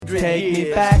Take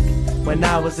me back when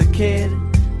I was a kid.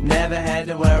 Never had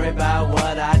to worry about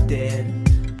what I did.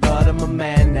 But I'm a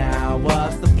man now,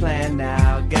 what's the plan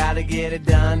now? Gotta get it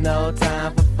done, no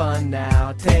time for fun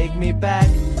now. Take me back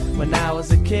when I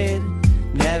was a kid.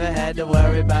 Never had to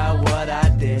worry about what I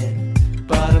did.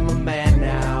 But I'm a man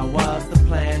now, what's the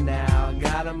plan now?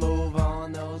 Gotta move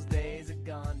on, those days are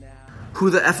gone now. Who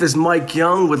the F is Mike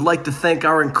Young would like to thank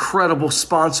our incredible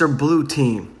sponsor, Blue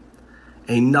Team.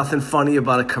 Ain't nothing funny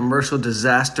about a commercial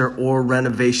disaster or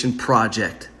renovation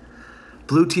project.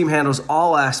 Blue Team handles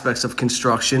all aspects of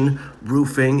construction,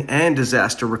 roofing, and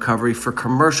disaster recovery for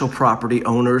commercial property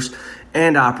owners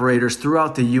and operators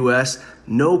throughout the U.S.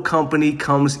 No company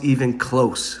comes even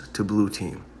close to Blue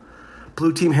Team.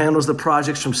 Blue Team handles the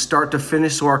projects from start to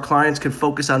finish so our clients can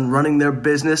focus on running their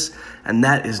business, and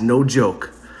that is no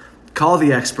joke. Call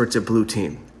the experts at Blue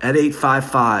Team at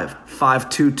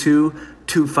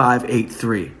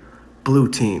 855-522-2583. Blue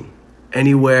Team,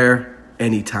 anywhere,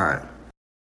 anytime.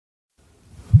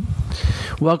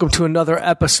 Welcome to another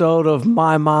episode of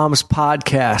My Mom's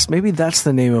Podcast. Maybe that's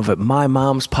the name of it, My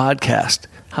Mom's Podcast.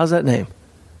 How's that name?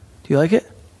 Do you like it?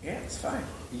 Yeah, it's fine.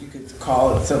 You could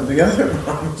call it some of the other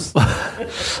moms.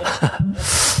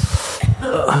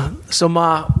 So,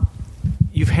 Ma,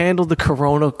 you've handled the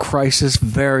corona crisis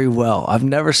very well. I've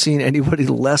never seen anybody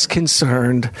less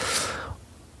concerned,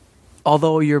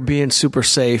 although you're being super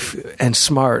safe and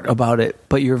smart about it,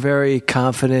 but you're very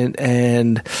confident.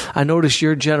 And I notice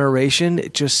your generation,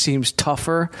 it just seems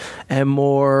tougher and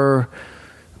more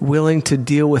willing to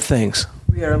deal with things.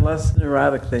 We are less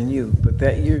neurotic than you, but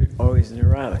that you're always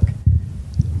neurotic.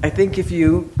 I think if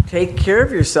you take care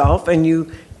of yourself and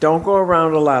you don't go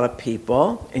around a lot of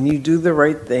people and you do the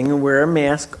right thing and wear a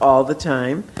mask all the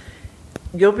time,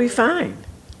 you'll be fine.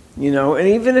 You know, and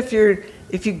even if you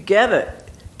get it,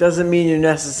 doesn't mean you're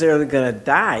necessarily going to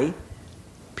die.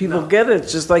 People get it.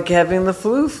 It's just like having the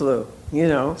flu, you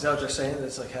know. Is that what they're saying?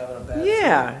 It's like having a bad flu?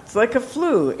 Yeah, it's like a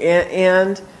flu.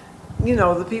 And, you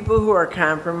know, the people who are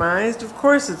compromised, of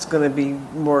course it's going to be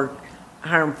more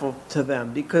harmful to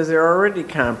them because they're already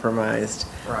compromised.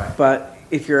 Right. But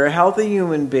if you're a healthy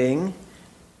human being,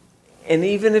 and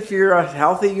even if you're a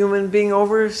healthy human being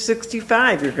over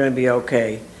 65, you're going to be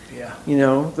okay. Yeah. You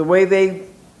know, the way they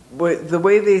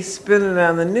spin it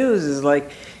on the news is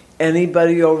like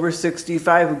anybody over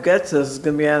 65 who gets this is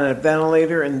going to be on a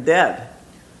ventilator and dead.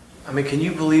 I mean, can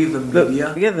you believe the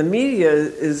media? The media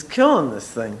is killing this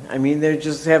thing. I mean, they're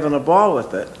just having a ball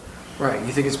with it. Right.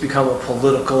 You think it's become a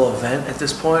political event at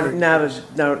this point? Or Not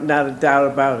a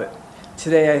doubt about it.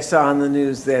 Today I saw on the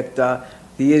news that the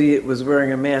idiot was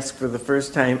wearing a mask for the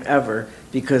first time ever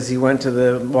because he went to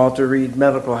the Walter Reed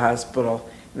Medical Hospital.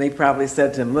 And they probably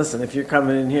said to him, listen, if you're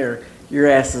coming in here, your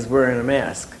ass is wearing a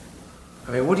mask.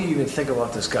 I mean, what do you even think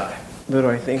about this guy? What do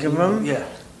I think of him? Yeah.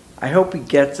 I hope he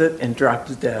gets it and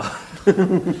drops dead.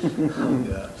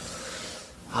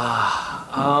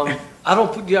 I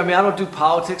don't do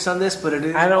politics on this, but it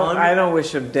is. I don't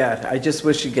wish him dead. I just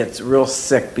wish he gets real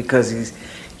sick because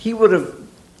he would have,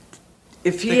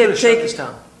 if he had taken this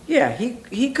down. Yeah,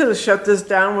 he could have shut this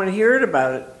down when he heard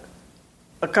about it.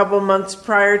 A couple months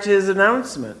prior to his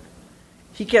announcement.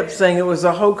 He kept saying it was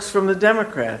a hoax from the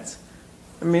Democrats.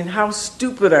 I mean, how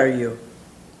stupid are you?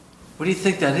 What do you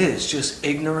think that is? Just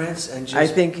ignorance and just... I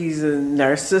think he's a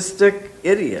narcissistic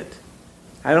idiot.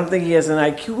 I don't think he has an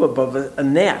IQ above a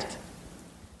gnat.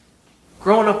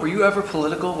 Growing up, were you ever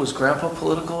political? Was Grandpa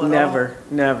political at all?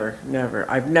 Never.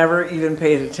 I've never even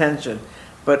paid attention.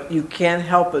 But you can't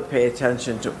help but pay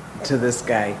attention to this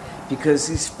guy because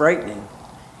he's frightening.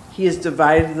 He has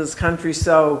divided this country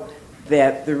so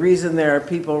that the reason there are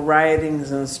people rioting in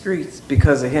the streets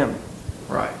because of him.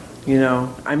 Right. You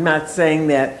know, I'm not saying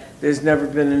that there's never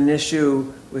been an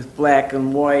issue with black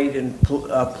and white and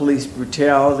police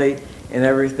brutality and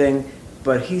everything,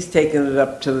 but he's taken it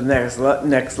up to the next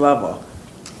level.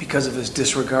 Because of his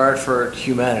disregard for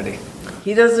humanity.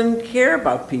 He doesn't care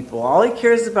about people. All he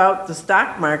cares about the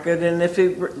stock market and if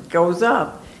it goes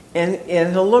up, and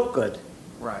he'll look good.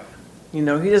 Right. You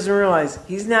know, he doesn't realize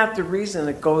he's not the reason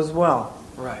it goes well.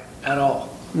 Right. At all.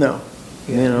 No.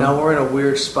 Yeah. You know? Now we're in a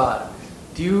weird spot.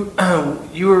 Do you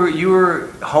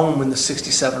were home when the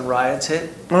 '67 riots hit?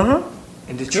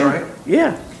 In Detroit?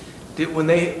 Yeah. We'll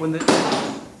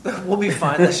be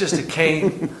fine. That's just a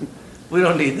cane. We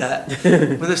don't need that.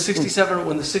 When the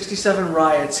 '67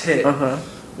 riots hit,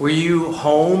 were you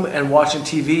home and watching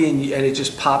TV and it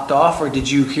just popped off, or did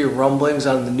you hear rumblings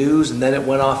on the news and then it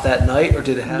went off that night, or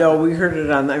did it happen? No, we heard it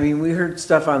we heard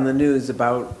stuff on the news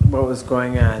about what was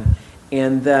going on.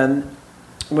 And then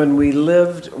when we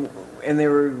lived, and they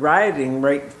were rioting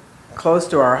right close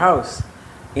to our house,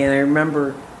 And I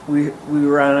remember we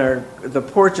were on the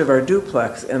porch of our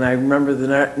duplex, and I remember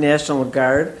the National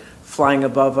Guard flying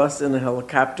above us in a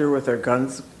helicopter with our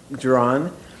guns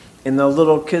drawn, and the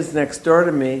little kids next door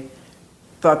to me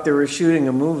thought they were shooting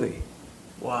a movie.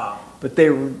 Wow. But they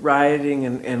were rioting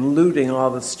and looting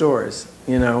all the stores.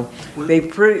 You know, they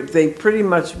pretty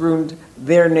much ruined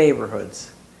their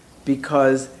neighborhoods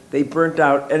because they burnt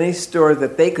out any store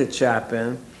that they could shop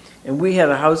in. And we had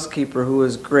a housekeeper who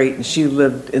was great, and she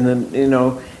lived in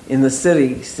the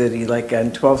city, like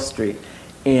on 12th Street.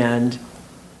 And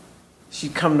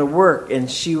she'd come to work, and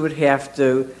she would have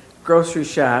to grocery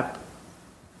shop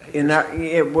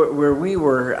where we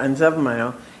were on 7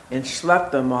 Mile and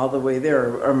schlep them all the way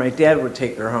there, or my dad would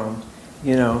take her home,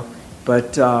 you know.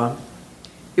 But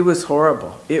it was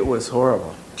horrible. It was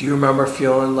horrible. Do you remember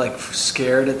feeling like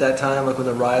scared at that time, like when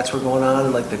the riots were going on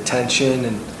and like the tension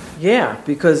and? Yeah,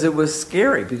 because it was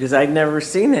scary, because I'd never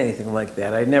seen anything like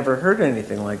that. I'd never heard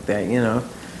anything like that, you know.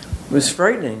 It was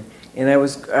frightening. And I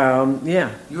was,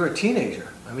 yeah. You were a teenager.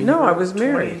 I mean, no, I was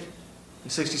married. In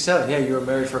 67, yeah, you were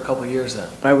married for a couple of years then.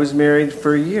 I was married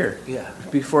for a year. Yeah.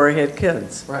 Before I had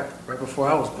kids. Right before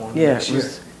I was born. Yeah,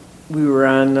 we were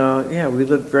on, we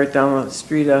lived right down the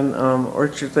street on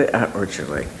Orchard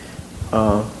Lake,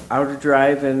 Outer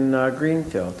Drive in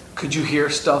Greenfield. Could you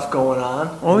hear stuff going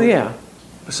on? Oh, yeah.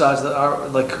 Besides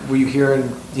were you hearing,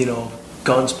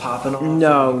 guns popping off?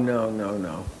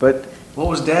 No. But what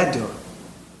was Dad doing?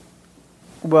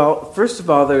 Well, first of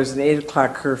all, there was an 8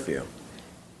 o'clock curfew.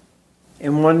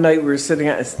 And one night we were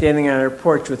standing on our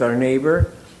porch with our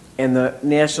neighbor, and the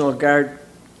National Guard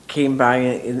came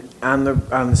by on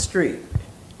the street.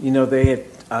 You know, they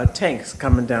had tanks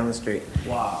coming down the street.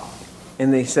 Wow.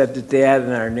 And they said to Dad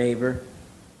and our neighbor,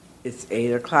 "It's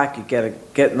 8 o'clock. You gotta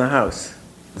get in the house.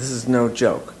 This is no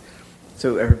joke."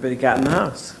 So everybody got in the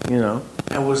house. You know.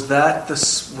 And is that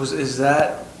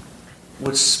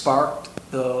what sparked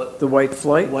the white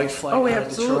flight? White flight. Oh,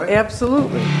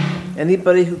 absolutely.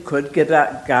 Anybody who could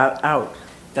got out.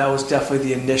 That was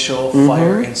definitely the initial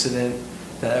fire incident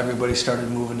that everybody started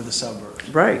moving to the suburbs.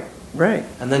 Right.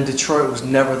 And then Detroit was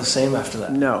never the same after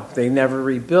that. No, they never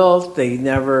rebuilt. They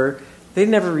never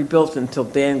rebuilt until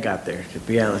Dan got there, to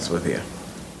be honest with you.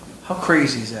 How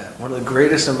crazy is that? One of the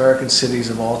greatest American cities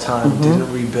of all time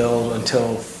didn't rebuild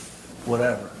until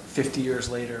 50 years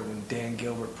later when Dan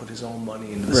Gilbert put his own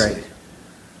money into the city.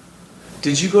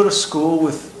 Did you go to school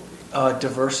with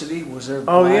diversity? Was there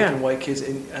black and white kids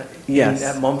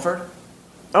at Mumford?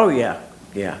 Oh yeah.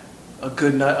 A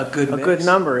good mix? A good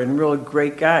number, and really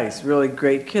great guys, really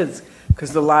great kids.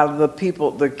 Because a lot of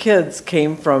the kids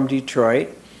came from Detroit,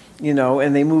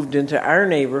 and they moved into our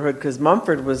neighborhood because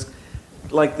Mumford was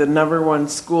like the number one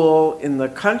school in the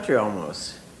country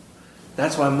almost.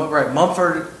 That's why,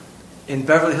 Mumford in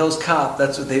Beverly Hills Cop.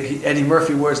 That's what Eddie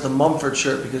Murphy wears the Mumford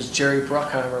shirt because Jerry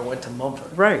Bruckheimer went to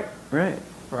Mumford. Right.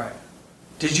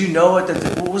 Did you know what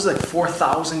was it, like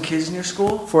 4,000 kids in your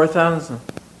school? 4,000.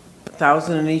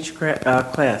 1,000 in each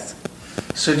class.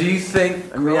 So do you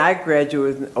think... I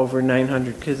graduated with over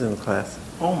 900 kids in the class.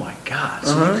 Oh my God.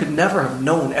 So you could never have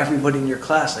known everybody in your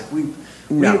class. Like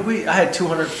I had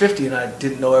 250 and I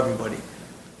didn't know everybody.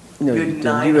 No, you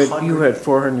didn't. You had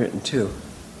 402.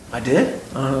 I did?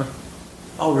 Uh-huh.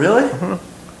 Oh, really? Uh-huh.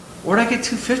 Where'd I get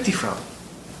 250 from?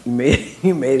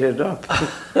 You made it up.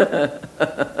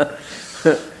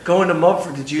 Going to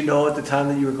Mumford, did you know at the time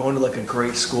that you were going to like a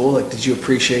great school? Like, did you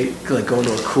appreciate like going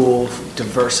to a cool,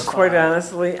 diversified? Quite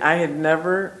honestly, I had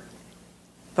never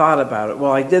thought about it.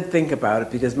 Well, I did think about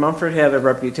it because Mumford had a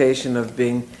reputation of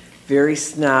being very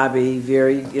snobby,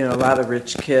 a lot of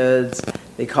rich kids.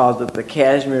 They called it the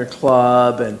Cashmere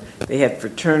Club, and they had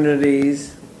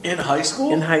fraternities. In high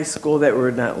school? In high school that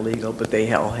were not legal, but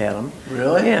they all had them.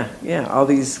 Really? Yeah. All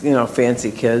these,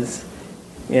 fancy kids.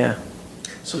 Yeah.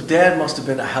 So Dad must have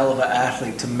been a hell of an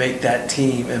athlete to make that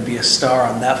team and be a star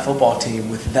on that football team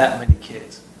with that many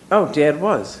kids. Oh, Dad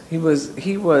was. He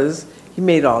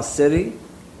made All-City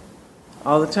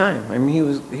all the time. I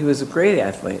mean, he was a great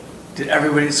athlete. Did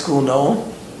everybody at school know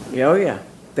him? Oh, yeah.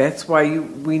 That's why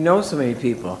we know so many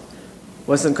people. It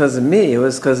wasn't because of me. It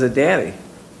was because of Daddy.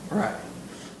 Right.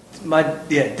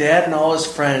 Dad and all his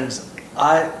friends.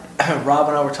 Rob and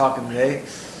I were talking today.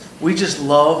 We just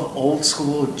love old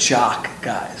school jock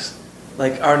guys.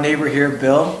 Like our neighbor here,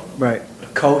 Bill. Right.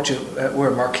 Coach at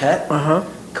Marquette. Uh-huh.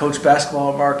 Coach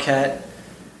basketball at Marquette.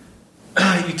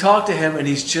 You talk to him and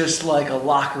he's just like a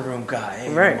locker room guy.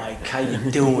 Hey, right. Mike, how you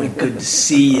doing? Good to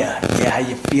see you. Yeah, how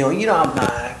you feeling?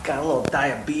 I got a little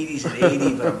diabetes at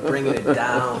 80, but I'm bringing it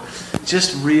down.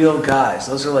 Just real guys.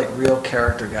 Those are like real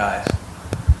character guys.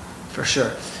 For sure.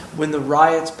 When the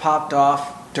riots popped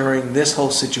off during this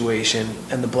whole situation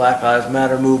and the Black Lives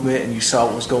Matter movement, and you saw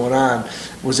what was going on,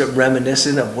 was it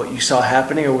reminiscent of what you saw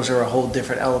happening, or was there a whole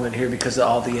different element here because of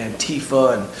all the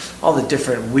Antifa and all the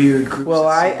different weird groups? Well,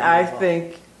 I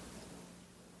think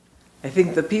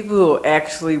the people who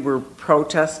actually were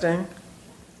protesting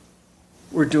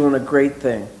were doing a great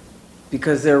thing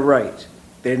because they're right.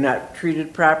 They're not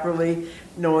treated properly,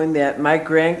 knowing that my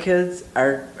grandkids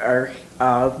are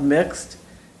mixed,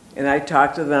 and I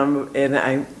talk to them, and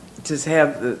I just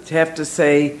have to have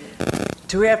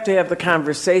the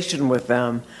conversation with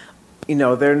them. You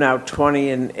know, they're now 20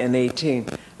 and 18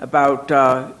 about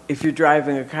if you're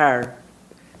driving a car,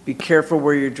 be careful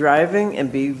where you're driving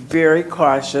and be very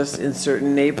cautious in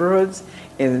certain neighborhoods.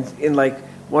 And in like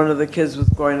one of the kids was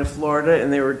going to Florida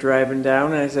and they were driving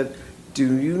down, and I said, do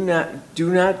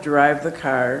not drive the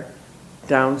car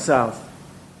down south,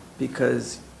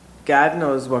 because God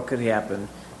knows what could happen,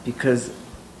 because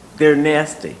they're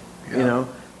nasty. Yeah. You know,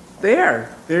 they're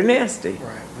nasty.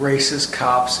 Right. Racist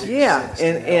cops. Yeah, exist.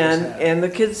 They always have. and the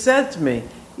kid said to me,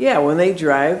 yeah, when they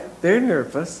drive, they're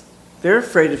nervous. They're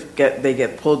afraid if they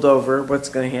get pulled over, what's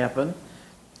going to happen.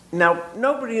 Now,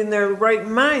 nobody in their right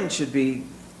mind should be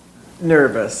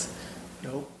nervous.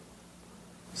 Nope.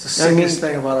 It's the sickest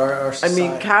thing about our society. I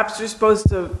mean, cops are supposed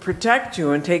to protect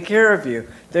you and take care of you.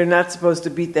 They're not supposed to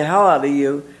beat the hell out of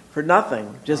you for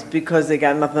nothing, just because they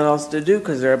got nothing else to do,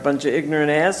 because they're a bunch of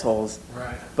ignorant assholes.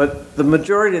 Right. But the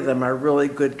majority of them are really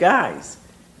good guys.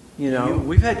 You know.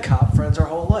 We've had cop friends our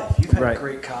whole life. You've had Right.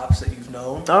 great cops that you've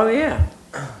known. Oh yeah.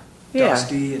 Yeah.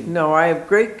 Dusty and No, I have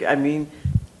great. I mean,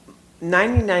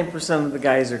 99% of the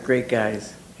guys are great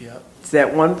guys. Yep. It's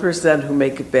that 1% who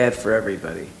make it bad for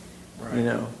everybody. Right. You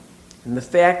know, and the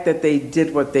fact that they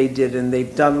did what they did and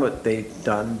they've done what they've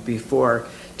done before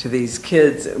to these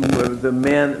kids, the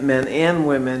men and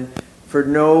women, for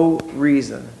no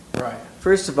reason. Right.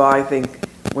 First of all, I think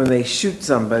when they shoot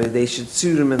somebody, they should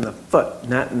shoot them in the foot,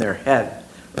 not in their head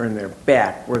or in their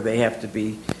back, where they have to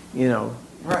be, you know,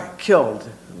 Right. killed.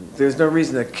 There's no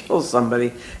reason to kill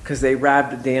somebody because they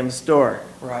robbed a damn store.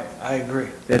 Right. I agree.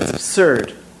 That's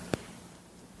absurd.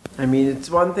 I mean, it's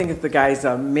one thing if the guy's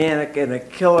a manic and a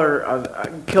killer,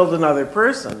 killed another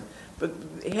person, but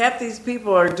half these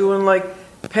people are doing like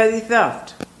petty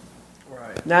theft.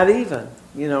 Right. Not even,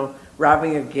 you know,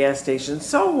 robbing a gas station.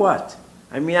 So what?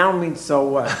 I mean, I don't mean so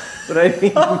what, but I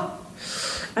mean,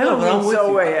 I don't but I'm mean with so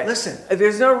you. what. Listen.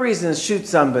 There's no reason to shoot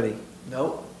somebody.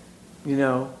 Nope. You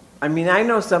know, I mean, I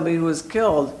know somebody who was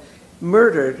killed,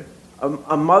 murdered,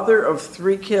 a mother of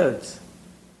 3 kids.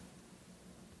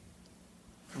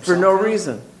 For no Southfield?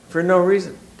 reason. For no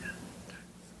reason.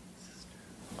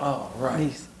 Oh, right.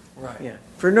 Niece. Right. Yeah.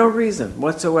 For no reason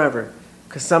whatsoever.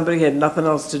 Because somebody had nothing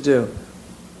else to do.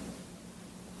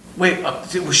 Wait,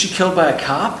 was she killed by a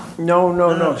cop? No.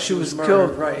 No, She she was was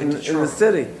killed murdered, right, in in the Detroit.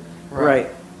 city. Right.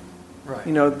 Right.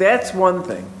 You know, that's one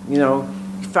thing. You know,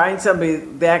 find somebody,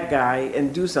 that guy,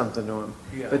 and do something to him.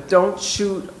 Yeah. But don't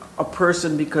shoot a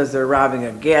person because they're robbing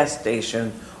a gas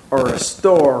station or a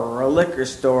store or a liquor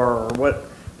store or what.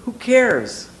 Who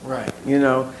cares? Right. You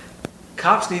know,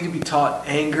 Cops need to be taught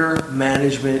anger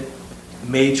management,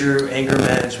 major anger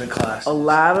management class. a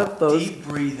lot of those Deep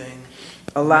breathing.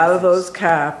 those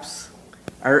cops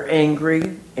are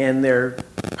angry and they're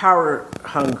power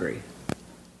hungry.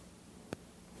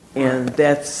 And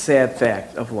that's a sad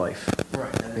fact of life.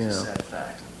 Right, that is You a know. sad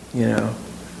fact. You know,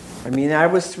 I mean, I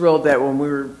was thrilled that when we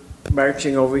were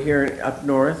marching over here up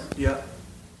north, Yeah.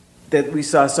 that we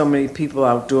saw so many people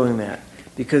out doing that,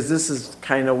 because this is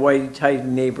kind of white tight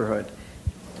neighborhood.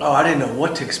 Oh, I didn't know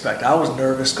what to expect. I was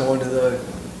nervous going to the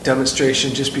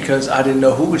demonstration just because I didn't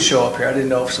know who would show up here. I didn't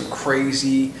know if some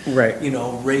crazy, Right.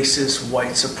 racist,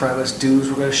 white supremacist dudes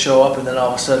were going to show up, and then all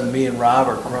of a sudden me and Rob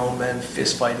are grown men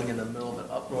fist fighting in the middle of an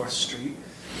up north street.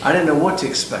 I didn't know what to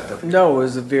expect of it. No, it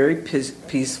was a very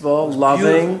peaceful, was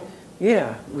loving. beautiful.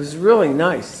 Yeah, it was really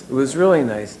nice. It was really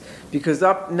nice. Because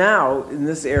up now in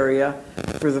this area,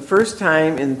 for the first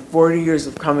time in 40 years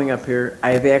of coming up here,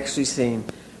 I have actually seen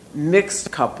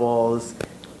mixed couples,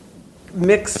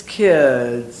 mixed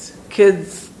kids,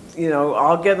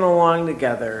 all getting along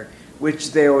together,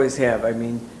 which they always have. I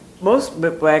mean, most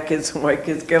black kids and white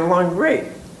kids get along great.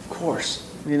 Of course.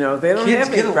 You know, they don't Kids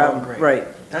have get any along problem. great. Right.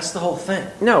 That's the whole thing.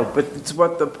 No, but it's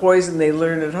what the poison they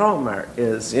learn at home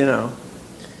is, you know.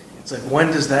 It's like, when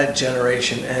does that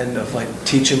generation end of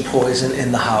teaching poison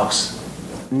in the house?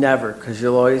 Never, because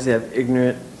you'll always have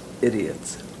ignorant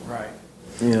idiots. Right.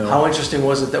 You know. How interesting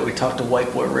was it that we talked to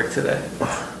White Boy Rick today?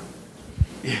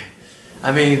 Yeah.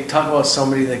 I mean, talk about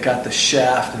somebody that got the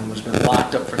shaft and was been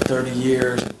locked up for 30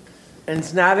 years. And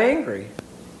it's not angry.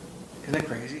 Isn't that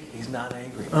crazy? He's not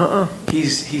angry.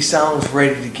 He sounds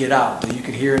ready to get out. You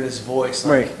can hear in his voice,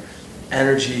 like, Right.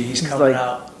 energy. He's coming like,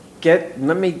 out.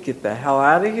 Let me get the hell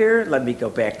out of here. Let me go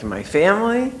back to my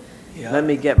family. Yeah. Let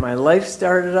me get my life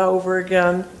started over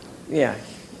again. Yeah,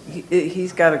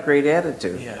 he's got a great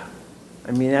attitude. Yeah.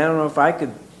 I mean, I don't know if I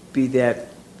could be that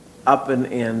up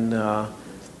and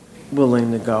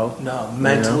willing to go. No,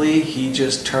 mentally, he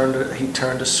turned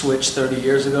a switch 30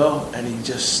 years ago, and he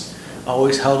just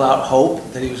always held out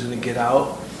hope that he was going to get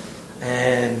out.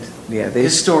 And Yeah,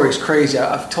 his story's crazy.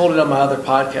 I've told it on my other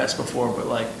podcast before, but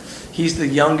like, he's the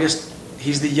youngest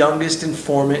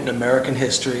informant in American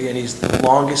history, and he's the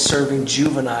longest serving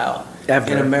juvenile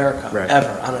Ever. in America Right.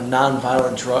 ever on a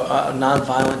nonviolent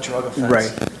drug offense.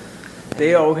 Right.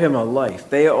 They owe him a life.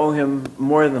 They owe him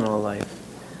more than a life.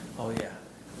 Oh yeah.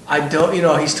 I don't,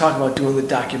 he's talking about doing the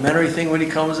documentary thing when he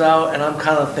comes out, and I'm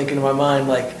kind of thinking in my mind,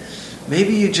 like,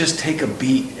 maybe you just take a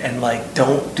beat and like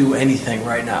don't do anything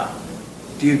right now.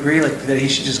 Do you agree, like, that he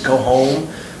should just go home,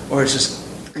 or it's just?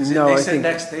 No, they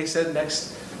I said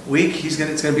next week it's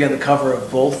gonna be on the cover of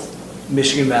both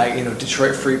Michigan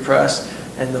Detroit Free Press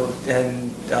and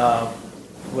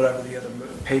whatever the other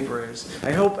paper is.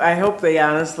 I hope they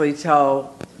honestly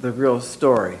tell the real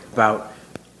story about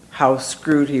how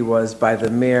screwed he was by the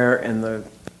mayor and the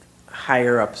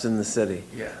higher ups in the city.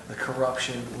 Yeah, the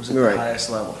corruption was at Right. the highest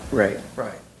level. Right.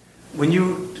 Right. When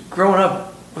you growing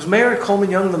up, was Mayor Coleman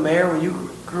Young the mayor when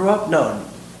you grew up? No,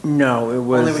 No, it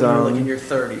was only when you were like in your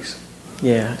 30s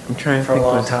yeah. I'm trying to for a think.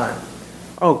 long time.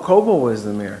 Oh, Cobo was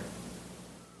the mayor.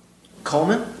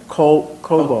 Coleman? Cobo.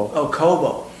 Oh,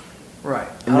 Cobo. Right.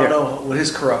 And I don't there- know what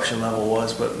his corruption level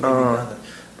was, but maybe nothing.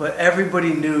 But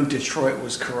everybody knew Detroit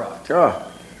was corrupt. Oh,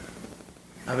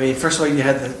 I mean, first of all, you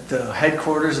had the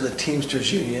headquarters of the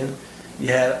Teamsters Union. You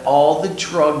had all the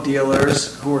drug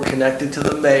dealers who were connected to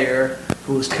the mayor,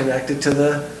 who was connected to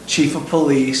the chief of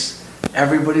police.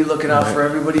 Everybody looking out for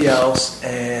everybody else.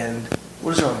 And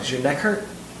what is wrong? Is your neck hurt?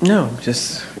 no,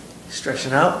 just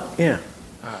Stretching out? yeah.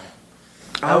 All right.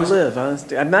 I'll live.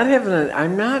 Honestly, I'm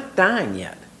not dying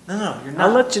yet. No, you're not.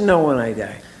 I'll let you know when I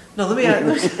die. No, let me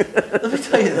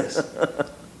tell you this.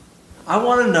 I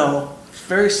want to know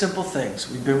very simple things.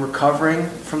 We've been recovering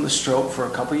from the stroke for a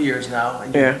couple of years now,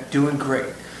 and you're Yeah. doing great.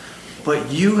 But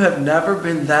you have never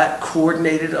been that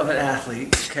coordinated of an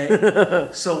athlete, okay?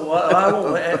 So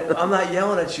I'm not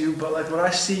yelling at you, but like when I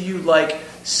see you like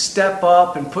step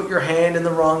up and put your hand in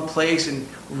the wrong place and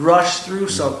rush through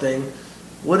something,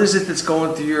 what is it that's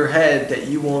going through your head that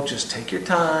you won't just take your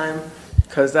time?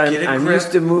 Because Get a I'm grip.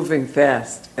 used to moving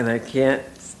fast, and I can't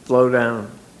slow down.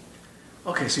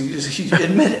 Okay, so you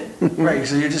admit it, right?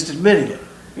 So you're just admitting it.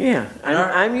 Yeah,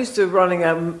 I'm used to running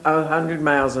 100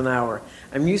 miles an hour.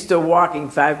 I'm used to walking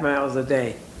 5 miles a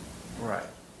day. Right.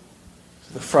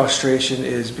 So the frustration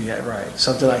is right.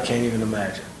 Something I can't even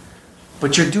imagine.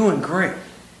 But you're doing great.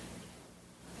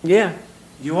 Yeah,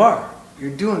 You are.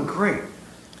 You're doing great.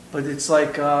 But it's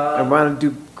like I want to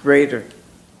do greater,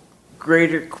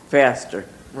 faster.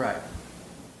 right.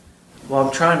 Well,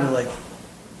 I'm trying to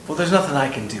there's nothing I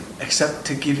can do except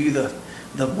to give you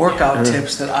the workout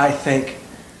tips that I think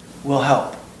will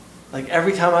help. Like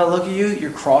every time I look at you,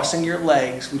 you're crossing your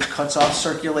legs, which cuts off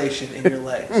circulation in your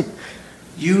legs.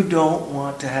 You don't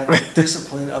want to have the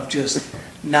discipline of just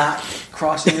not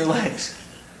crossing your legs.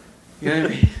 You know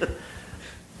what I mean?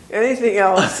 Anything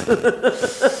else?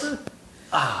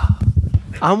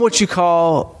 I'm what you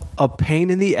call a pain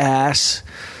in the ass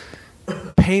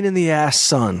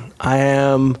son.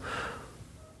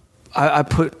 I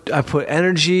put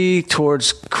energy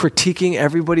towards critiquing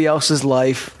everybody else's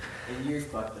life. And you're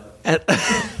fucked up.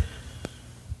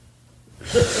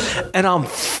 And I'm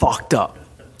fucked up.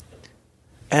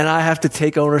 And I have to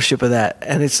take ownership of that.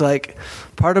 And it's like,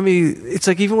 part of me, it's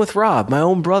like even with Rob, my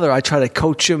own brother, I try to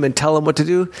coach him and tell him what to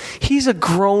do. He's a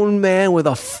grown man with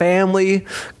a family,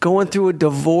 going through a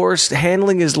divorce,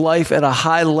 handling his life at a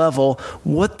high level.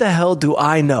 What the hell do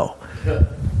I know?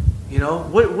 You know,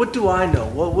 what do I know?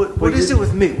 What is it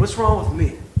with me? What's wrong with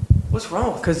me? What's wrong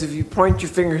with me? Because if you point your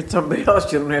finger at somebody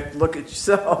else, you don't have to look at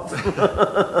yourself.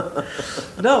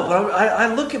 No, but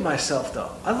I look at myself,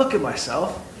 though. I look at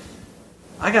myself.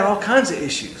 I got all kinds of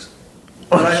issues.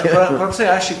 But I'm saying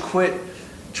I should quit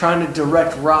trying to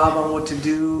direct Rob on what to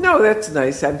do. No, that's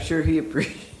nice. I'm sure he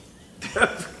appreciates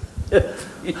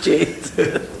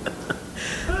it.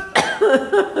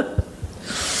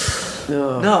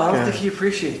 No, I don't think he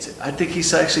appreciates it. I think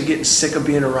he's actually getting sick of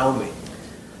being around me.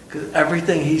 Because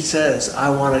everything he says, I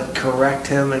want to correct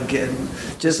him and get him.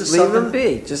 Just leave him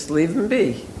be. Just leave him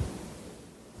be.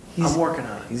 I'm working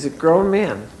on it. He's a grown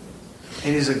man.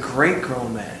 And he's a great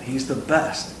grown man. He's the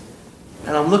best.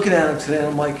 And I'm looking at him today and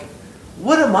I'm like,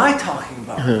 what am I talking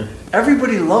about?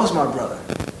 Everybody loves my brother.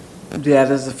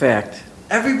 That is a fact.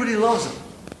 Everybody loves him.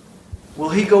 Will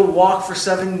he go walk for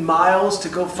 7 miles to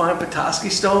go find Petoskey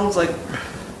stones? Like,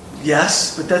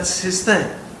 yes, but that's his thing.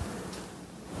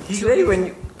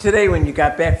 Today when you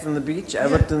got back from the beach, I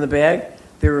looked in the bag.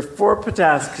 There were 4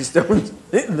 Petoskey stones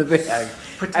in the bag.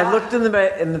 I looked in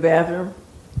the bathroom.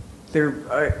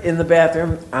 They're in the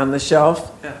bathroom on the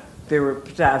shelf. Yeah. There were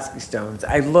Petoskey stones.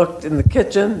 I looked in the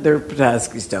kitchen. There were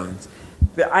Petoskey stones.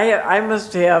 I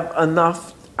must have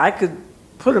enough. I could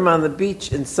put them on the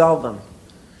beach and sell them.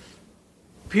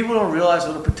 People don't realize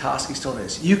what a Petoskey stone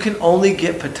is. You can only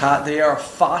get they are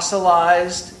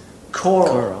fossilized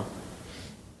coral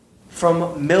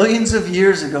from millions of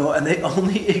years ago, and they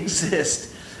only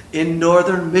exist in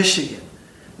northern Michigan.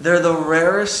 They're the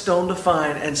rarest stone to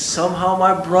find, and somehow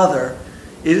my brother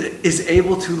is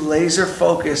able to laser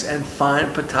focus and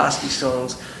find Petoskey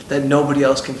stones that nobody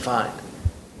else can find.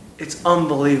 It's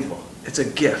unbelievable. It's a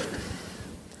gift.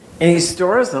 And he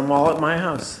stores them all at my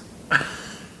house.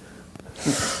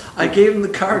 I gave him the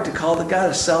card to call the guy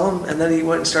to sell them, and then he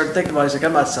went and started thinking about it. He's like,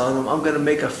 I'm not selling them. I'm going to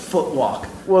make a foot walk.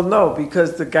 Well, no,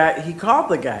 because he called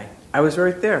the guy. I was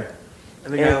right there.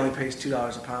 And the guy only pays $2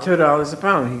 a pound? $2 a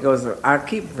pound. He goes, I'll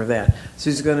keep it for that. So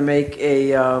he's going to make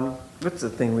a, what's the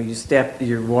thing where you step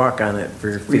your walk on it for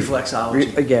your feet?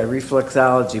 Reflexology.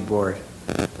 Reflexology board.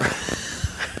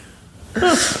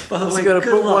 By the way, good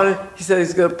good luck. He said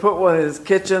he's going to put one in his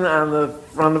kitchen on the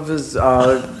front of his and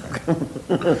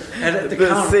at the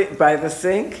counter. Sink, by the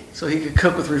sink. So he could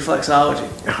cook with reflexology.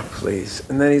 Oh, please.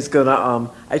 And then he's going to,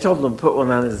 I told him to put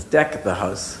one on his deck at the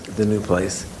house, at the new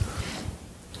place.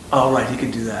 Oh, right, he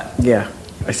could do that. Yeah.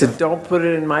 I said, don't put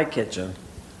it in my kitchen.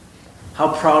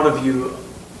 How proud are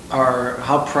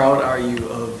you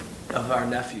of our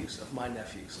nephews, of my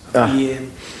nephews, of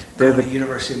Ian, they're the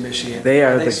University of Michigan?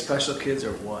 Are they special kids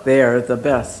or what? They are the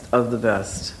best of the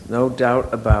best. No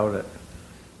doubt about it.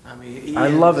 I mean, I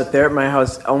love it. They're at my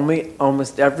house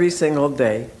almost every single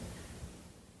day,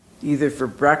 either for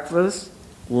breakfast,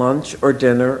 lunch, or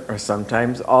dinner, or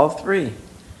sometimes all 3.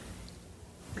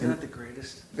 Isn't that the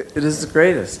greatest? It is the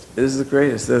greatest. It is the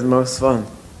greatest. They're the most fun.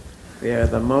 They are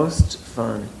the most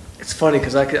fun. It's funny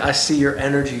because I see your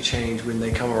energy change when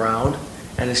they come around,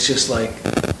 and it's just like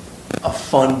a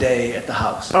fun day at the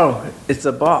house. Oh, it's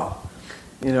a ball.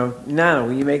 You know, Nana,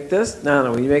 will you make this? Nana,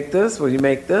 will you make this? Will you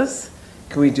make this?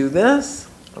 Can we do this?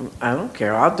 I don't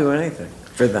care. I'll do anything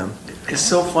for them. It's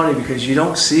so funny because you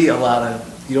don't see a lot of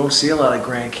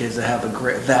grandkids that have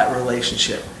that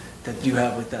relationship that you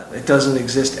have with them. It doesn't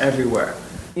exist everywhere.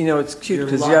 You know, it's cute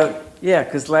because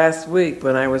because last week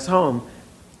when I was home,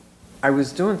 I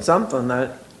was doing something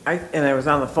and I was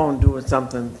on the phone doing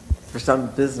something for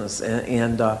some business,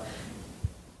 and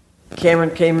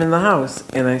Cameron came in the house,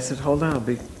 and I said, "Hold on."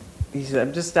 He said,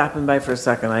 "I'm just stopping by for a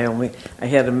second. I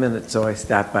had a minute, so I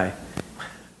stopped by."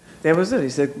 That was it. He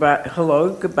said, "Hello,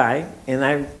 goodbye," and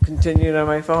I continued on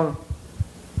my phone.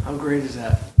 How great is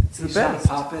that? It's the best.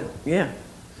 Pop in. Yeah.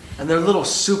 And they're little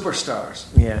superstars.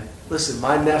 Yeah. Listen,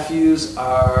 my nephews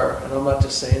are, and I'm not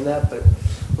just saying that, but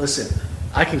listen,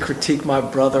 I can critique my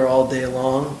brother all day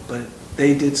long, but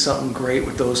they did something great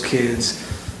with those kids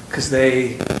because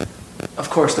of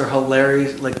course, they're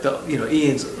hilarious. Like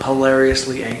Ian's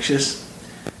hilariously anxious.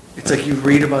 It's like you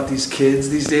read about these kids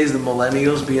these days, the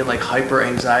millennials being like hyper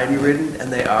anxiety ridden,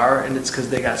 and they are, and it's because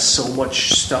they got so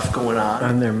much stuff going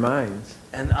on their minds,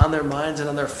 and on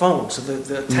their phones. So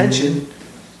the attention,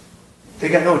 they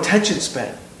got no attention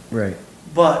span. Right.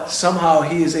 But somehow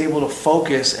he is able to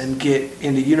focus and get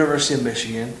into University of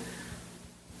Michigan,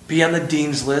 be on the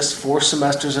dean's list 4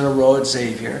 semesters in a row at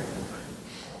Xavier,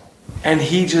 and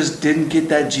he just didn't get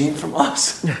that gene from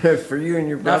us. For you and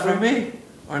your brother? Not for me,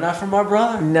 or not for my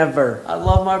brother. Never. I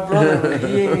love my brother,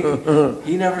 but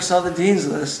he never saw the dean's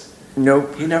list.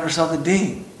 Nope. He never saw the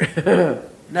dean.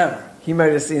 Never. He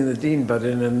might have seen the dean, but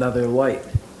in another light.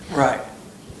 Right.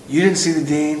 You didn't see the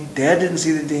dean. Dad didn't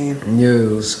see the dean.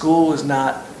 No. School was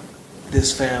not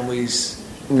this family's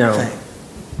thing.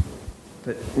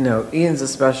 But no, Ian's a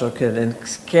special kid. And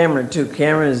Cameron, too.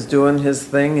 Cameron is doing his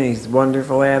thing, and he's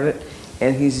wonderful at it.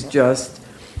 And he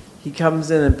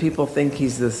comes in, and people think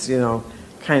he's this,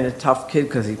 kind of tough kid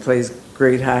because he plays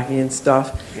great hockey and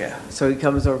stuff. Yeah. So he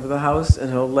comes over to the house, and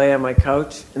he'll lay on my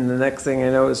couch, and the next thing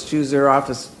I know, his shoes are off,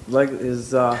 his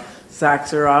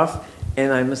socks are off,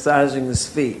 and I'm massaging his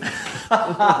feet.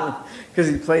 Because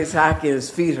he plays hockey and his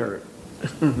feet hurt.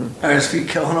 Are his feet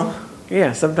killing him?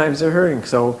 Yeah, sometimes they're hurting.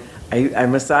 So I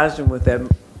massaged him with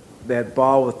that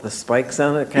ball with the spikes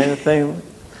on it kind of thing.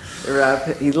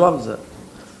 He loves it.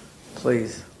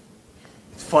 Please.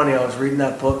 funny. I was reading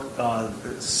that book, The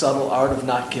Subtle Art of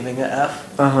Not Giving a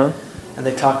F. Uh-huh. And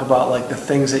they talk about like the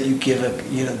things that you give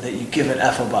an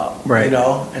F about, Right. You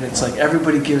know, and it's like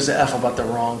everybody gives an F about the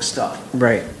wrong stuff.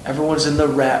 Right. Everyone's in the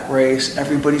rat race.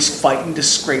 Everybody's fighting to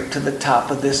scrape to the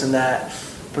top of this and that.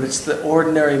 But it's the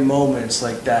ordinary moments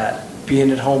like that,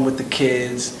 being at home with the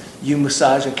kids, you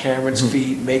massaging Cameron's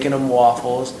feet, making them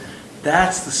waffles.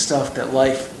 That's the stuff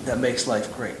that makes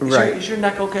life great. Right. Is your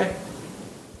neck okay?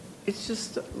 It's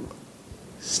just,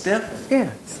 Stiff? yeah,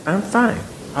 I'm fine.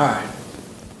 All right.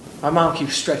 My mom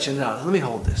keeps stretching it out. Let me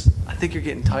hold this. I think you're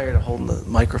getting tired of holding the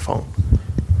microphone.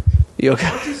 You okay?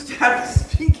 Just stop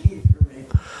speaking for me.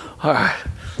 All right.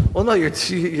 Well, no, you're.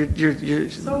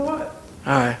 So what?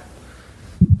 All right.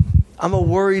 I'm a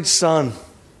worried son.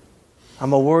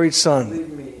 Leave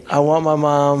me. I want my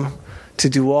mom to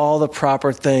do all the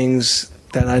proper things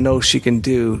that I know she can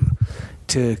do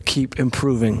to keep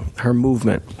improving her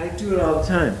movement. I do it all the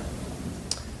time.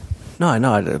 No, I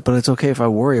know, but it's okay if I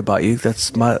worry about you.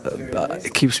 That's my.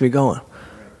 It keeps me going.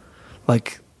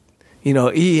 Like,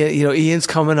 Ian's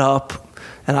coming up,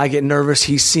 and I get nervous.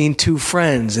 He's seen 2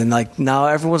 friends, and like now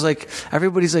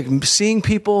everybody's like seeing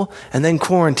people and then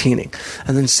quarantining,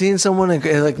 and then seeing someone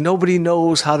and like nobody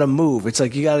knows how to move. It's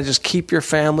like you got to just keep your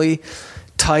family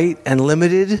tight and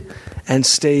limited, and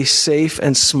stay safe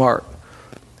and smart.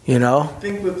 You know? I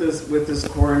think with this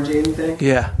quarantine thing,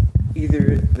 Yeah.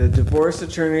 either the divorce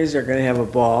attorneys are going to have a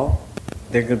ball.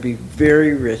 They're going to be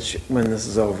very rich when this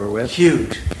is over with.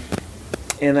 Huge.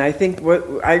 And I think what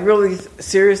I really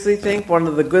seriously think one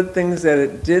of the good things that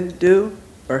it did do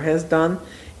or has done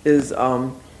is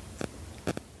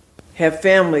have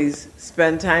families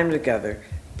spend time together.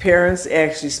 Parents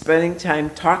actually spending time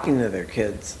talking to their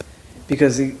kids,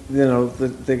 because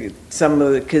some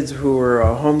of the kids who were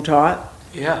home taught,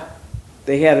 Yeah.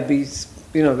 they had to be,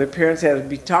 their parents had to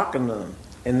be talking to them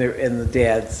and the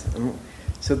dads.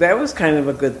 So that was kind of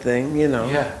a good thing,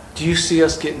 Yeah. Do you see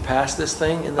us getting past this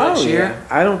thing in the next year? Yeah.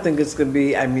 I don't think it's going to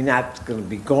be, not going to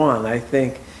be gone. I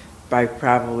think by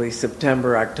probably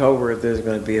September, October, there's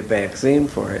going to be a vaccine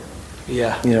for it.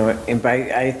 Yeah. And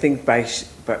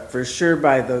but for sure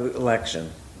by the election.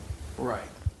 Right.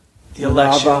 The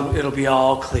election, it'll be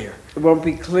all clear. It won't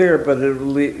be clear, but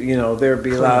there'll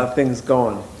be a lot of things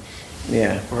going.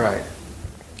 Yeah. Right.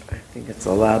 I think it's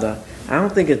a lot of, I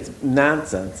don't think it's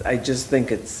nonsense. I just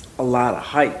think it's a lot of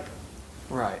hype.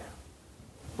 Right.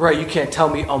 Right. You can't tell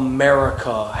me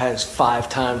America has 5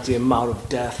 times the amount of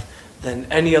death than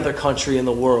any other country in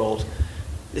the world.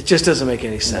 It just doesn't make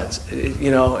any sense.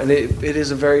 No. And it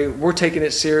is we're taking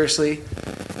it seriously,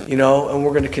 and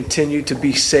we're going to continue to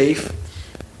be safe,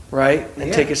 right?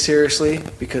 And take it seriously,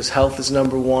 because health is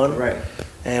number 1. Right.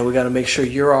 And we got to make sure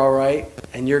you're all right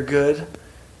and you're good.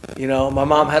 My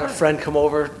mom had a friend come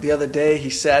over the other day. He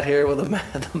sat here with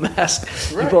the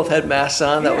mask. Right. You both had masks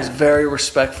on. That was very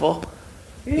respectful.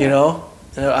 Yeah.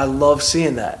 And I love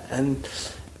seeing that. And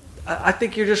I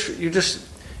think you're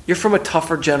from a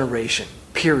tougher generation.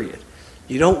 Period.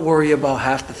 You don't worry about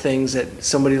half the things that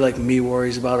somebody like me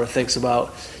worries about or thinks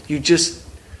about. You just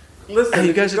Listen,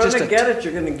 you guys if you're are going to just get it,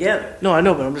 you're going to get it. No, I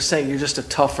know, but I'm just saying you're just a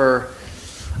tougher.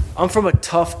 I'm from a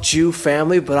tough Jew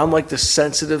family, but I'm like the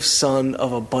sensitive son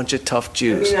of a bunch of tough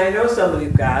Jews. I know somebody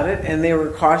who got it, and they were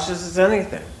cautious as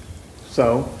anything.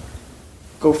 So,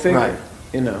 go figure.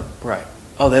 Right. Right.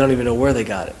 Oh, they don't even know where they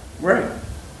got it. Right.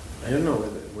 I don't know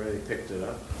where they picked it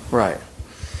up. Right.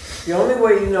 The only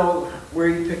way you know where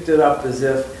you picked it up is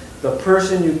if the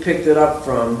person you picked it up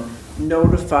from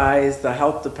notifies the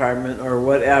health department or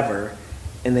whatever,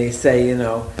 and they say,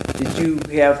 did you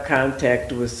have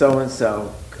contact with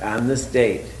so-and-so on this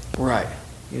date? Right.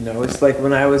 It's like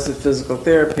when I was at physical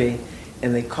therapy,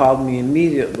 and they called me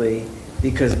immediately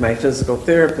because my physical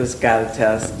therapist got a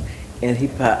test, and he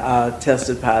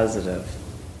tested positive.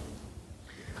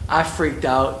 I freaked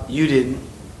out. You didn't.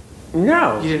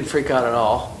 No. You didn't freak out at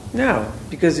all. No,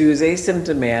 because he was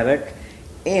asymptomatic,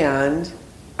 and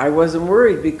I wasn't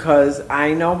worried because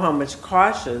I know how much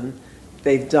caution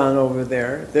they've done over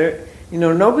there.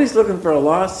 Nobody's looking for a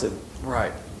lawsuit.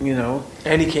 Right.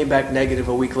 And he came back negative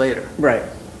a week later. Right.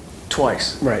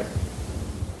 Twice. Right.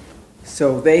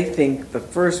 So they think the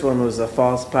first one was a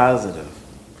false positive.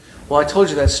 Well, I told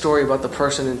you that story about the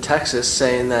person in Texas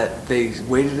saying that they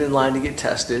waited in line to get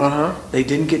tested. Uh-huh. They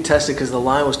didn't get tested because the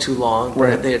line was too long.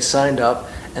 Right. They had signed up,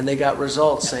 and they got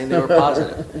results saying they were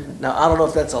positive. Now, I don't know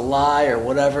if that's a lie or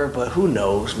whatever, but who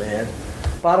knows, man.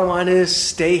 Bottom line is,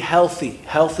 stay healthy.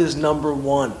 Health is number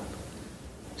 1.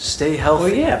 Stay healthy.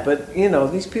 Well, yeah, but,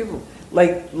 these people,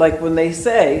 like when they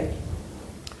say,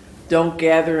 don't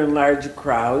gather in large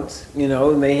crowds,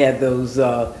 and they had those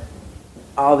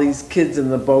all these kids in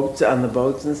the boats, on the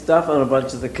boats and stuff, and a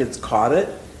bunch of the kids caught it.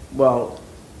 Well,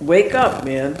 wake up,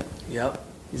 man. Yep.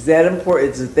 Is that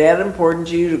important? Is it that important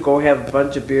to you to go have a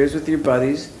bunch of beers with your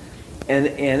buddies and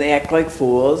act like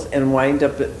fools and wind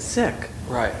up sick?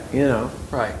 Right. You know?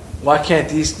 Right. Why can't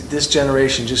this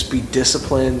generation just be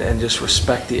disciplined and just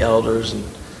respect the elders and,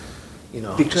 you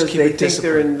know, Because just keep they it think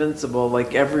they're disciplined? invincible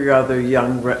like every other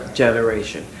young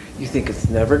generation. You think it's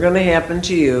never going to happen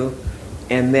to you,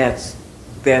 and that's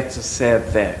a sad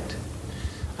fact.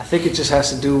 I think it just has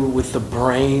to do with the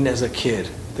brain as a kid.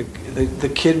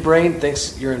 The kid brain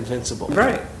thinks you're invincible.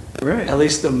 Right. At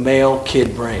least the male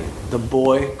kid brain. The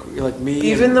boy, like me.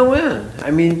 Even the women. I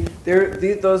mean,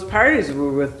 those parties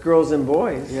were with girls and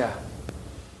boys. Yeah.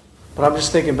 But I'm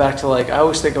just thinking back to, like, I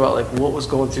always think about, like, what was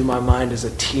going through my mind as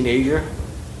a teenager.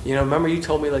 You know, remember you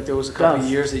told me, like, there was a couple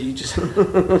of years that you just...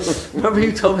 remember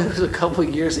you told me there was a couple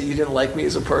of years that you didn't like me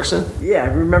as a person? Yeah, I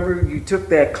remember you took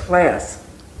that class.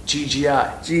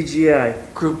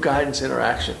 GGI. Group Guidance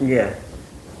Interaction. Yeah.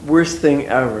 Worst thing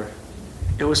ever.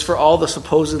 It was for all the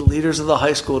supposed leaders of the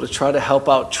high school to try to help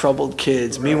out troubled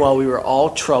kids. Right. Meanwhile, we were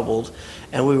all troubled,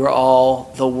 and we were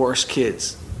all the worst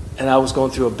kids. And I was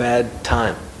going through a bad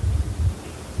time.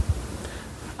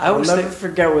 I'll never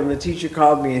forget when the teacher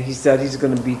called me and he said he's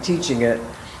going to be teaching it,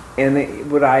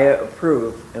 and would I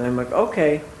approve? And I'm like,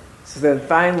 okay. So then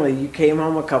finally you came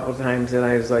home a couple times, and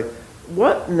I was like,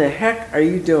 what in the heck are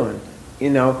you doing?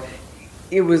 You know,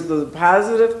 it was the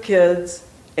positive kids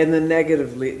and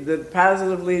the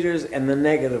positive leaders and the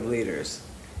negative leaders.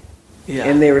 Yeah.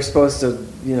 And they were supposed to,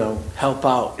 you know, help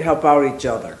out each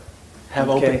other. Have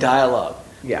open dialogue.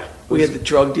 Yeah. We had the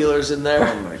drug dealers in there.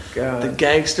 Oh my God. The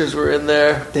gangsters were in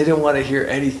there. They didn't want to hear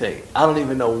anything. I don't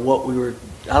even know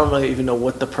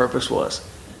what the purpose was.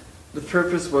 The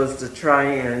purpose was to try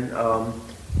and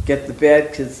get the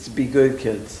bad kids to be good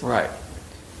kids. Right.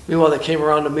 Meanwhile, they came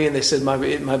around to me and they said my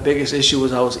biggest issue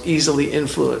was I was easily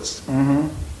influenced. Mm-hmm.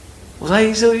 Was I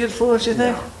easily influenced, you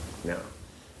think? No.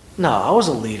 No, I was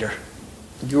a leader.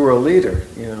 You were a leader,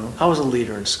 you know. I was a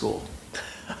leader in school.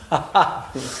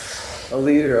 A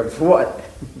leader of what?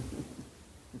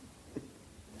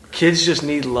 Kids just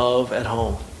need love at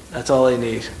home. That's all they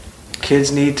need.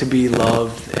 Kids need to be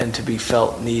loved and to be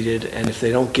felt needed. And if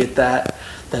they don't get that,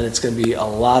 then it's going to be a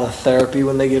lot of therapy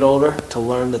when they get older to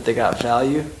learn that they got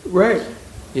value. Right.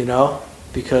 You know?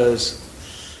 Because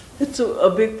it's a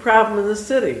big problem in the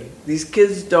city. These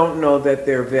kids don't know that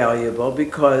they're valuable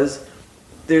because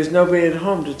there's nobody at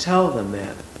home to tell them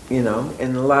that, you know?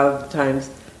 And a lot of times,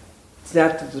 it's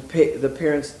not that the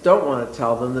parents don't want to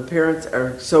tell them. The parents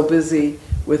are so busy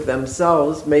with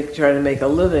themselves, trying to make a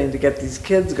living to get these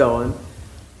kids going,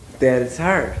 that it's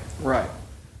hard. Right.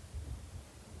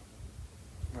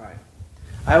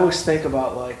 I always think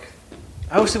about what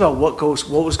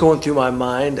was going through my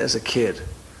mind as a kid,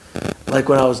 like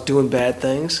when I was doing bad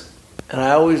things, and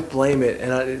I always blame it.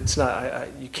 And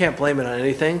you can't blame it on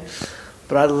anything,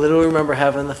 but I literally remember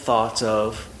having the thoughts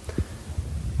of,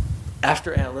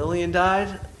 after Aunt Lillian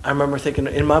died, I remember thinking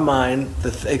in my mind,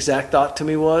 the exact thought to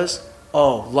me was,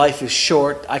 oh, life is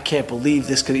short. I can't believe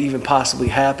this could even possibly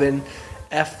happen.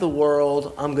 F the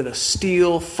world. I'm going to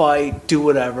steal, fight, do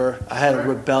whatever. I had a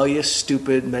rebellious,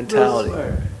 stupid mentality.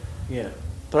 Yeah.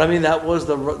 But I mean, that was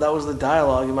the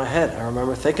dialogue in my head. I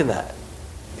remember thinking that,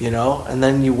 you know? And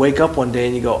then you wake up one day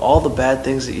and you go, all the bad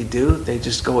things that you do, they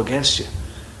just go against you,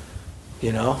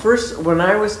 you know? First, when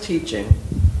I was teaching,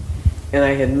 and I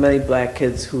had many black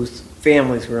kids whose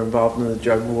families were involved in the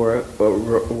drug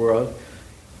world,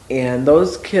 and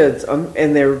those kids,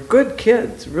 and they were good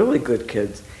kids, really good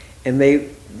kids, and they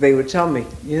would tell me,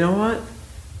 you know what?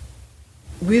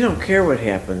 We don't care what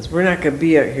happens. We're not going to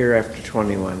be out here after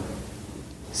 21.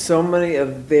 So many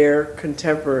of their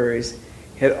contemporaries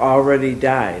had already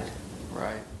died.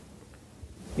 Right.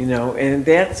 You know, and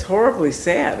that's horribly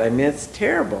sad. I mean, it's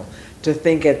terrible to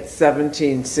think at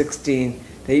 17, 16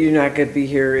 that you're not going to be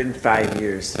here in 5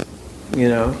 years. You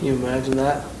know? Can you imagine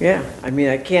that? Yeah. I mean,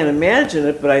 I can't imagine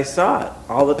it, but I saw it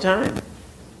all the time.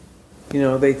 You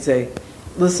know, they'd say,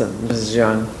 listen, Mrs.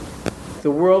 Young,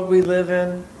 the world we live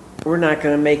in, we're not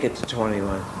going to make it to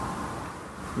 21.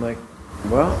 I'm like,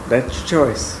 well, that's your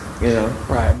choice, you know?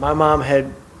 Right. My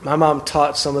mom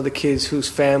taught some of the kids whose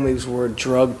families were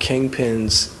drug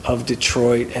kingpins of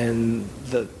Detroit and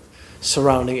the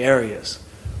surrounding areas,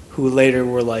 who later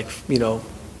were like, you know,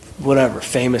 whatever,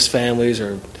 famous families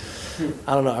or...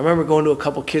 I don't know. I remember going to a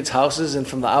couple kids' houses, and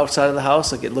from the outside of the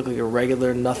house, like it looked like a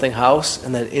regular nothing house,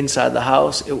 and then inside the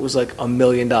house, it was like $1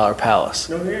 million palace.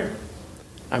 Oh, yeah.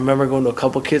 I remember going to a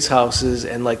couple kids' houses,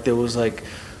 and like there was like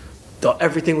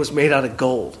everything was made out of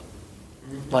gold.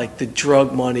 Like the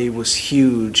drug money was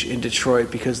huge in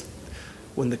Detroit because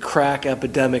when the crack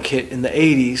epidemic hit in the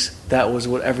 80s, that was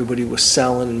what everybody was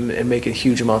selling and making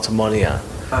huge amounts of money on.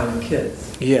 On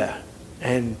kids. Yeah.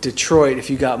 And Detroit, if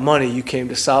you got money, you came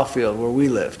to Southfield where we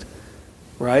lived.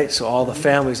 Right? So all the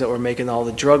families that were making all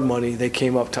the drug money, they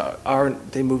came up to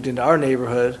they moved into our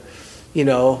neighborhood. You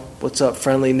know, what's up,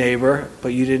 friendly neighbor? But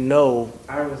you didn't know.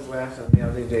 I was laughing the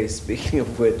other day, speaking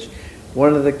of which,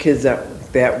 one of the kids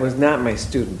that was not my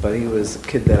student, but he was a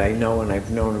kid that I know and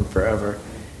I've known him forever.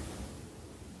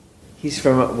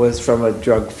 Was from a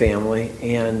drug family,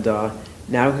 and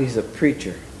now he's a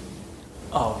preacher.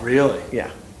 Oh, really? Yeah.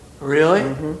 Really?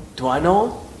 Mm-hmm. Do I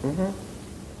know him?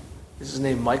 Mm-hmm. Is his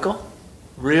name Michael?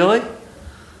 Really?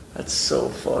 That's so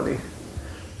funny.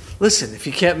 Listen, if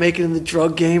you can't make it in the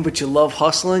drug game, but you love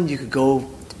hustling, you could go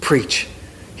preach.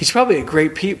 He's probably a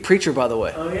great preacher, by the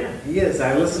way. Oh yeah, he is.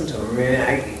 I listen to him.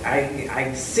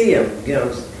 I see him,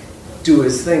 do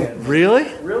his thing.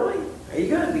 Really? Really? Are you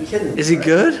gotta be kidding me? Is he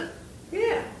good?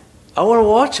 Yeah. I want to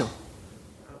watch him.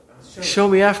 I'll Show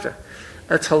me after.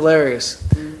 That's hilarious.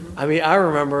 Mm-hmm. I mean, I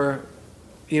remember,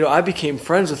 I became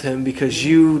friends with him because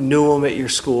you knew him at your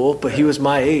school, but he was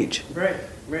my age. Right.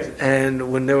 Right.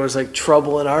 And when there was like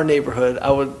trouble in our neighborhood,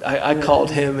 I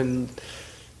called him and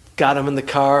got him in the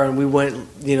car, and we went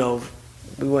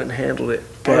and handled it. I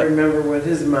But remember when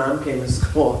his mom came to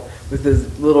school with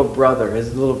his little brother.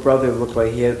 His little brother looked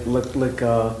like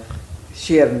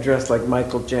she had him dressed like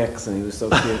Michael Jackson. He was so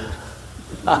cute.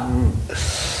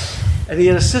 and he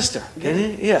had a sister,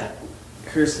 didn't he? Yeah.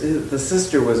 The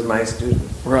sister was my student.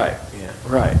 Right. Yeah.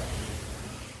 Right.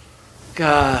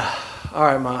 God. All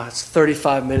right, Ma. It's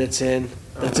 35 minutes in.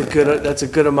 That's a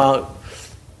good amount.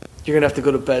 You're gonna have to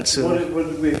go to bed soon. What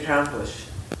did we accomplish?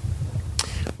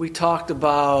 We talked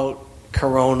about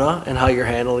Corona and how you're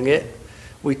handling it.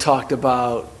 We talked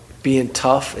about being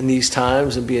tough in these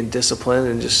times and being disciplined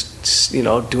and just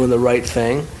doing the right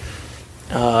thing.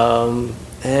 And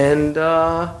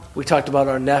we talked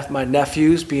about my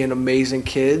nephews being amazing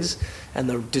kids and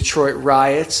the Detroit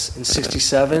riots in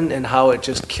 '67 and how it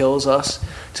just kills us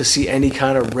to see any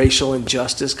kind of racial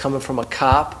injustice coming from a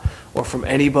cop or from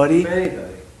anybody.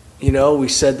 We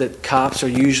said that cops are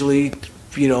usually,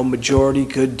 majority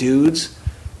good dudes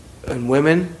and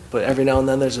women, but every now and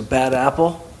then there's a bad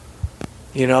apple.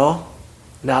 Not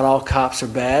all cops are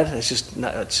bad. It's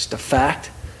just a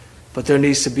fact. But there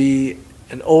needs to be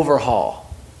an overhaul.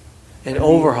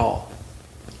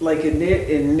 Like in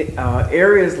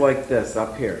areas like this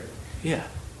up here. Yeah.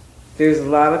 There's a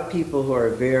lot of people who are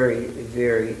very,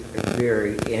 very,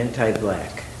 very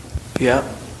anti-black. Yeah.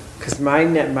 Because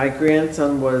my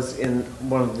grandson was in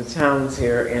one of the towns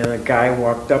here, and a guy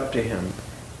walked up to him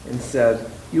and said,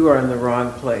 "You are in the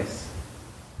wrong place."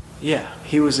 Yeah.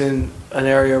 He was in an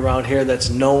area around here that's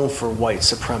known for white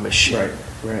supremacist shit.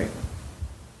 Right.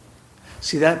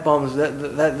 See, that bums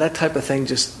that type of thing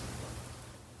just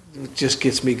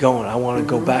gets me going. I want to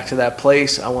go back to that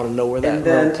place. I want to know where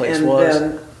that place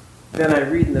was. Then I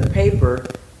read in the paper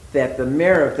that the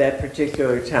mayor of that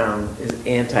particular town is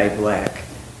anti-black.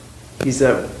 He's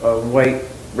a white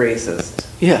racist.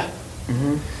 Yeah.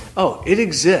 Mm-hmm. Oh, it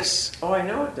exists. Oh, I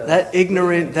know it does. That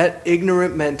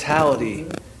ignorant mentality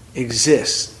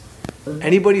exists.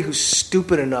 Anybody who's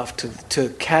stupid enough to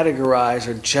categorize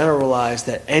or generalize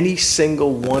that any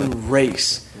single one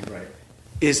race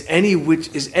is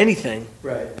anything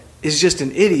is just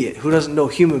an idiot who doesn't know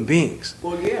human beings.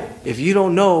 Well, yeah. If you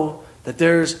don't know that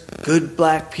there's good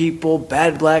black people,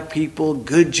 bad black people,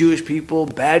 good Jewish people,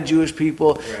 bad Jewish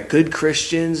people, good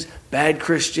Christians, bad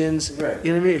Christians, you know what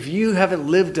I mean? If you haven't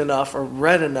lived enough or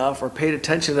read enough or paid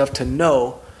attention enough to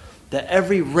know that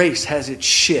every race has its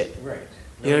shit. Right.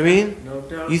 You know what I mean? No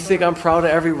doubt. You think I'm proud of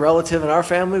every relative in our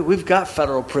family? We've got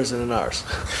federal prison in ours.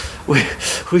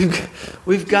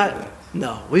 We've got we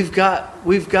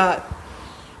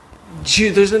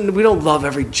don't love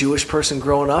every Jewish person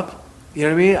growing up. You know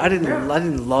what I mean? I didn't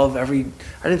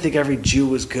think every Jew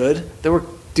was good. There were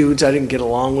dudes I didn't get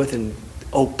along with in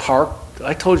Oak Park.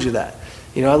 I told you that.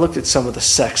 I looked at some of the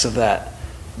sects of that,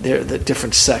 the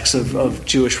different sects of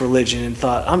Jewish religion, and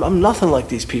thought, I'm nothing like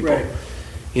these people. Right.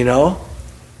 You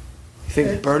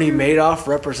think Bernie Madoff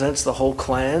represents the whole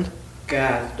Klan?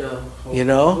 God, no.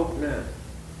 Hope not.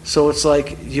 So it's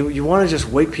like you want to just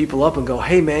wake people up and go,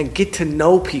 hey man, get to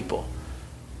know people,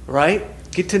 right?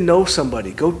 Get to know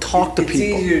somebody. Go talk to people.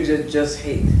 It's easier to just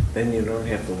hate than you don't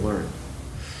have to learn.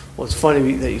 Well, it's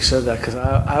funny that you said that because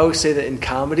I always say that in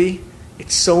comedy,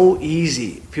 it's so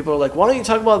easy. People are like, why don't you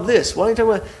talk about this? Why don't you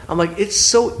talk about... I'm like, it's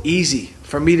so easy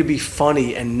for me to be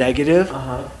funny and negative,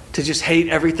 to just hate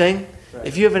everything. Right.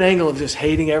 If you have an angle of just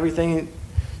hating everything,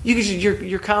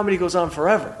 your comedy goes on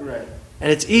forever. Right.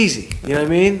 And it's easy. You know what I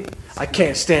mean? I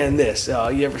can't stand this. Oh,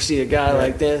 you ever see a guy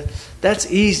like that? That's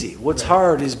easy. What's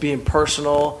hard is being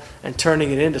personal and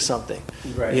turning it into something.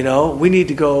 Right. You know, we need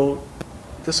to go.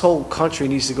 This whole country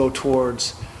needs to go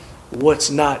towards what's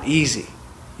not easy.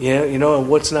 You know, and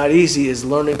what's not easy is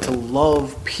learning to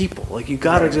love people. Like you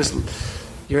gotta just.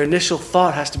 Your initial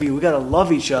thought has to be, we gotta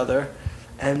love each other.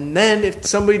 And then if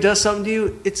somebody does something to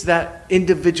you, it's that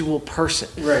individual person.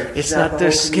 Right. It's not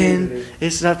their skin. Community.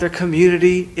 It's not their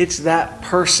community. It's that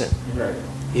person. Right.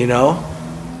 You know?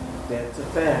 That's a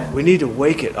fact. We need to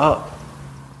wake it up.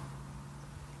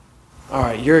 All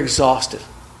right, you're exhausted.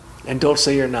 And don't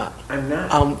say you're not. I'm not.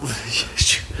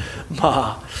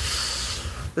 Ma,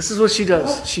 this is what she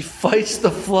does. She fights the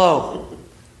flow.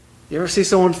 You ever see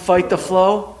someone fight the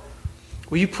flow?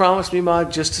 Will you promise me, Ma,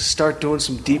 just to start doing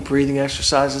some deep breathing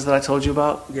exercises that I told you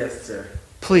about? Yes, sir.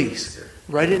 Please,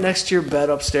 write it next to your bed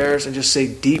upstairs and just say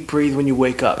deep breathe when you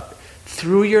wake up.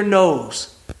 Through your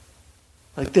nose.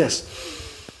 Like this.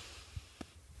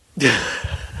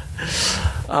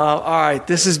 All right,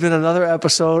 this has been another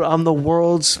episode. I'm the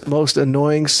world's most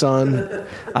annoying son.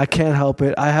 I can't help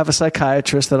it. I have a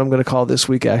psychiatrist that I'm going to call this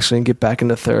week, actually, and get back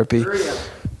into therapy.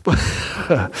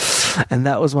 And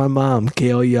that was my mom,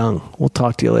 Gail Young. We'll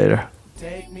talk to you later.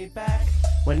 Take me back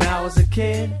when I was a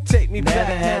kid. Take me Never back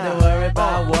had now. to worry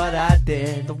about what I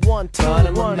did. The 1, 2, But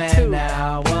I'm a 1, man 2.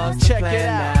 now. What's the Check plan it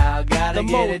out. now? Gotta The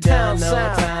get it done. Motown No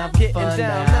sound. time for Getting fun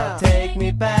down now. now. Take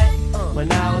me back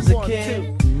when I was a 1,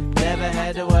 kid. 2. Never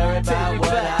had to worry Take about me what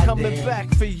back, I coming did.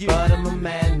 back for you. But I'm a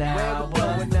man now. Where we What's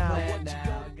going the now? plan now?